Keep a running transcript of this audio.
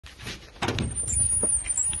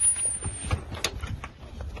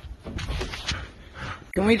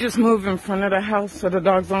Can we just move in front of the house so the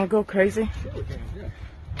dogs don't go crazy? Sure we can, yeah.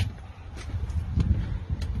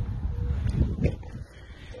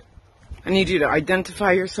 I need you to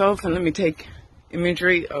identify yourself and let me take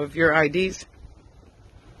imagery of your IDs.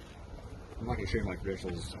 I'm not going to share my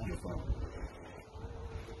credentials on the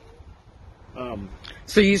phone.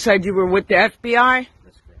 So you said you were with the FBI?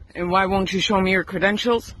 That's correct. And why won't you show me your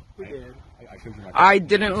credentials? We did. I showed you my I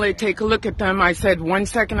didn't take a look at them. I said, 1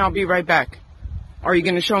 second, I'll be right back. Are you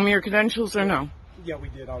going to show me your credentials or no? Yeah, we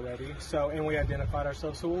did already. And we identified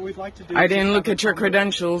ourselves. So what we'd like to do... I didn't look at your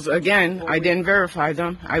credentials. Again, I didn't verify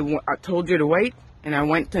them. I told you to wait, and I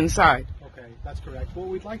went inside. Okay, that's correct. What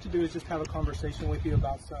we'd like to do is just have a conversation with you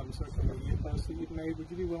about some social media posts that you've made.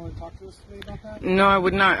 Would you be willing to talk to us today about that? No, I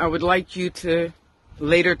would not. I would like you to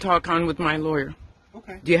later talk on with my lawyer.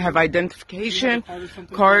 Okay. Do you have identification? Do you have a card or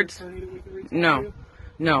something Cards? for your attorney that we can reach out No. to?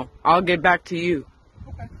 No. I'll get back to you.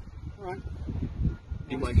 Okay. All right.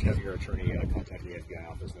 Do you mind having your attorney contact the FBI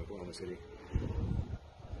office in Oklahoma City?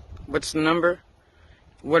 What's the number?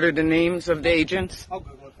 What are the names of the agents? I'll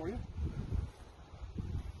Google it for you.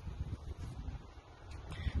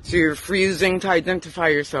 So you're refusing to identify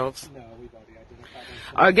yourselves. No, we've already identified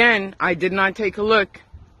them. Again, I did not take a look.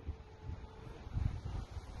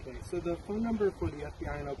 Okay, so the phone number for the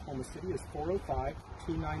FBI in Oklahoma City is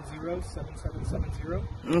 405-290-7770.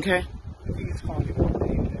 Okay. If he gets called before the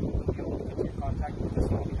name, then we'll be able to get you in contact with us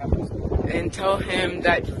and we'll be happy to support you. And tell him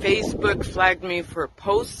that Facebook flagged me for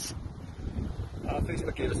posts.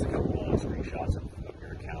 Facebook gave us a couple of screenshots of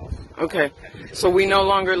your account. Okay. So we no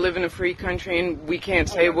longer live in a free country and we can't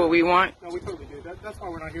say what we want? No, we totally do. That's why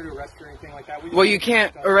we're not here to arrest you or anything like that. Well, you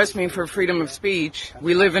can't arrest me for freedom of speech.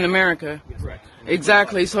 We live in America. Correct.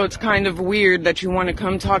 Exactly. So it's kind of weird that you want to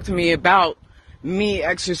come talk to me about me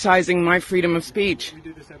exercising my freedom of speech. We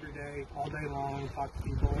do this every day, all day long, talk to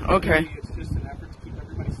people. Okay. Really, it's just an effort to keep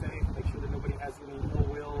everybody safe, make sure that nobody has any ill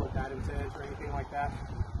will or bad intent or anything like that.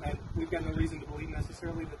 And we've got no reason to believe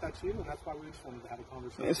necessarily that that's you, and that's why we just wanted to have a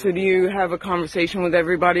conversation. So do you have a conversation with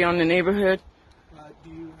everybody on the neighborhood? Do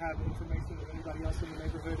you have information of anybody else in the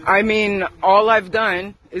neighborhood? I mean, all I've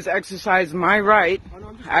done is exercise my right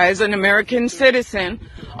as an American citizen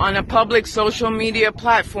on a public social media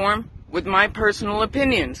platform with my personal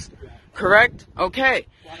opinions. Correct? Okay.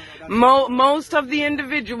 Most of the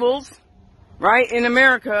individuals, right, in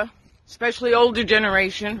America, especially older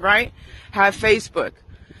generation, right, have Facebook.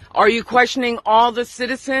 Are you questioning all the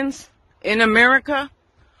citizens in America?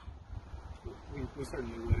 We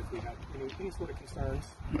certainly would if we had any sort of concerns.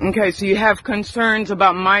 Okay, so you have concerns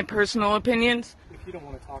about my personal opinions? If you don't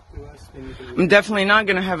want to talk to us, then you can... I'm definitely not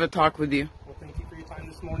going to have a talk with you. Well, thank you for your time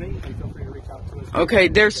this morning, and feel free to reach out to us. Okay,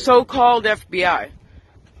 they're so-called FBI.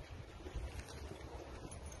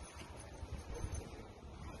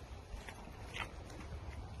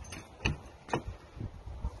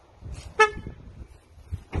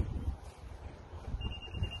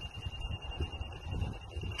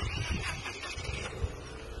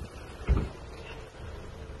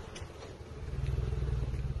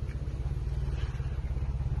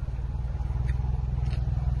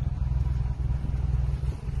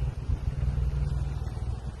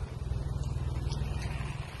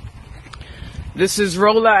 This is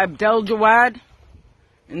Rola Abdeljawad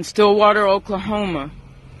in Stillwater, Oklahoma.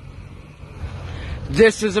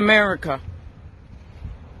 This is America.